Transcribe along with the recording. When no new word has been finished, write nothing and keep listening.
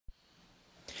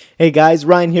Hey guys,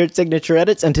 Ryan here at Signature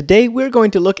Edits, and today we're going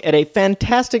to look at a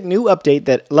fantastic new update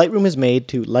that Lightroom has made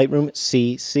to Lightroom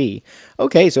CC.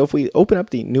 Okay, so if we open up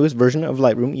the newest version of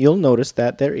Lightroom, you'll notice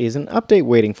that there is an update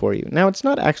waiting for you. Now, it's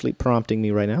not actually prompting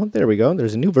me right now. There we go.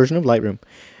 There's a new version of Lightroom.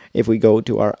 If we go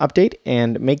to our update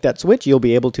and make that switch, you'll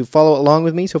be able to follow along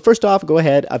with me. So first off, go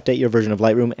ahead, update your version of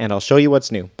Lightroom, and I'll show you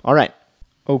what's new. All right.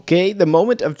 Okay, the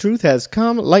moment of truth has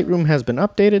come. Lightroom has been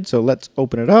updated, so let's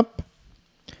open it up.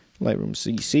 Lightroom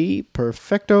CC,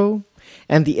 perfecto.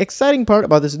 And the exciting part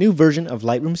about this new version of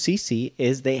Lightroom CC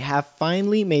is they have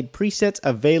finally made presets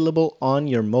available on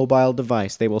your mobile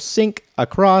device. They will sync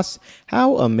across.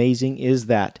 How amazing is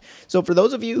that? So for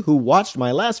those of you who watched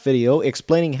my last video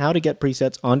explaining how to get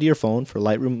presets onto your phone for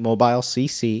Lightroom Mobile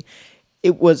CC,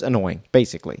 it was annoying,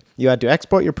 basically. You had to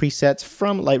export your presets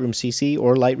from Lightroom CC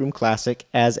or Lightroom Classic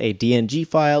as a DNG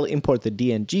file, import the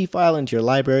DNG file into your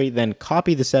library, then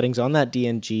copy the settings on that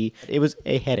DNG. It was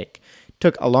a headache.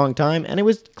 Took a long time, and it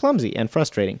was clumsy and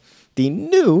frustrating. The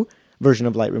new version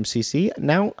of Lightroom CC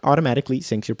now automatically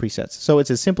syncs your presets. So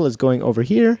it's as simple as going over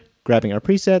here, grabbing our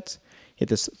presets, hit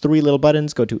the three little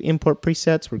buttons, go to Import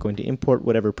Presets. We're going to import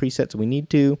whatever presets we need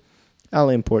to. I'll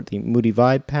import the Moody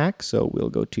Vibe pack, so we'll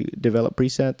go to Develop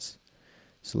Presets,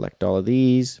 select all of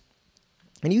these,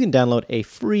 and you can download a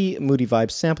free Moody Vibe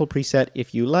sample preset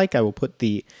if you like. I will put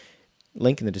the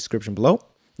link in the description below.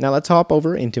 Now let's hop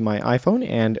over into my iPhone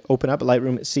and open up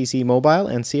Lightroom CC Mobile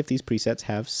and see if these presets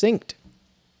have synced.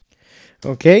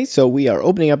 Okay, so we are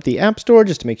opening up the App Store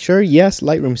just to make sure. Yes,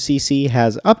 Lightroom CC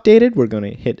has updated. We're going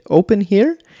to hit Open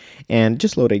here and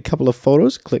just load a couple of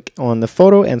photos. Click on the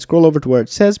photo and scroll over to where it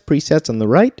says Presets on the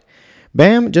right.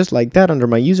 Bam, just like that. Under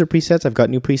my user presets, I've got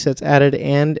new presets added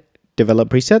and develop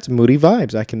presets, Moody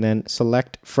Vibes. I can then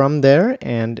select from there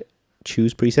and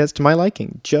choose presets to my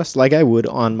liking, just like I would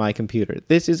on my computer.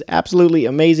 This is absolutely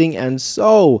amazing and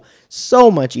so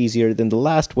much easier than the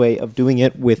last way of doing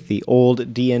it with the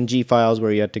old DNG files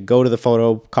where you had to go to the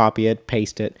photo, copy it,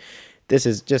 paste it. This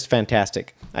is just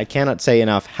fantastic. I cannot say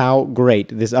enough how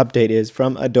great this update is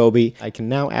from Adobe. I can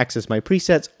now access my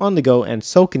presets on the go, and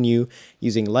so can you,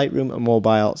 using Lightroom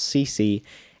Mobile CC.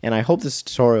 And I hope this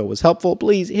tutorial was helpful.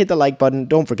 Please hit the like button.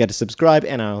 Don't forget to subscribe,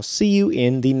 and I'll see you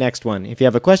in the next one. If you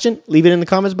have a question, leave it in the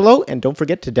comments below, and don't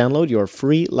forget to download your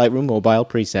free Lightroom Mobile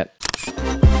preset.